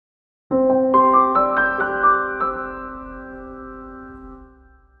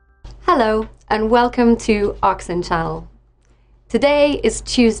Hello and welcome to Oxen channel. Today is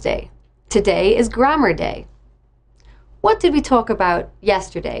Tuesday. Today is Grammar Day. What did we talk about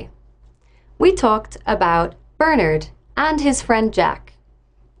yesterday? We talked about Bernard and his friend Jack.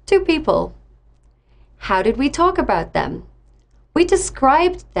 Two people. How did we talk about them? We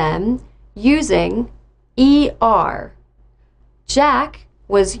described them using ER. Jack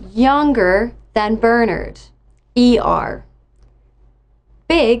was younger than Bernard. ER.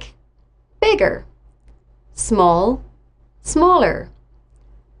 Big, bigger. Small, smaller.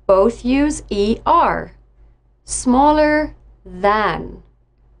 Both use ER. Smaller than.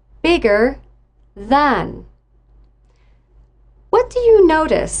 Bigger than. What do you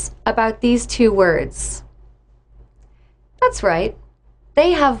notice about these two words? That's right.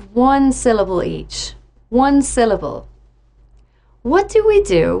 They have one syllable each. One syllable. What do we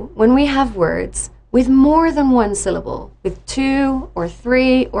do when we have words with more than one syllable, with 2 or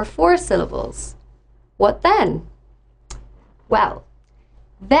 3 or 4 syllables? What then? Well,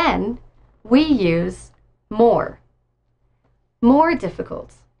 then we use more. More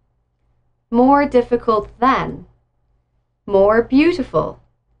difficult. More difficult than. More beautiful.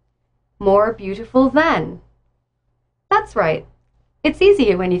 More beautiful than. That's right. It's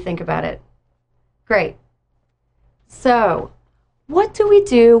easier when you think about it. Great. So, what do we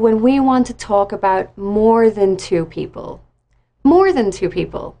do when we want to talk about more than 2 people? More than 2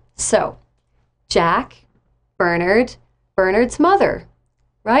 people. So, Jack, Bernard, Bernard's mother,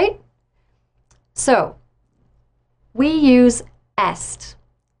 right? So, we use est,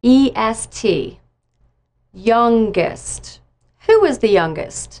 E-S-T, youngest. Who was the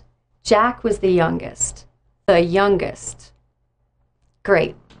youngest? Jack was the youngest. The youngest.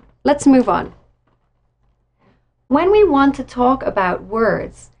 Great. Let's move on. When we want to talk about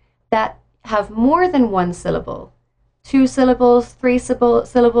words that have more than one syllable, 2 syllables, 3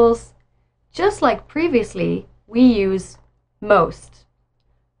 syllables, just like previously, we use most.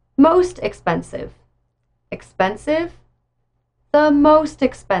 Most expensive. Expensive. The most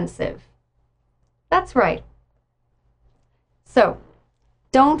expensive. That's right. So,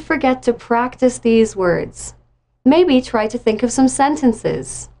 don't forget to practice these words. Maybe try to think of some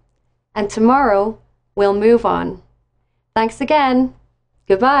sentences. And tomorrow, we'll move on. Thanks again.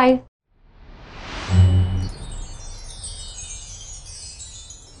 Goodbye.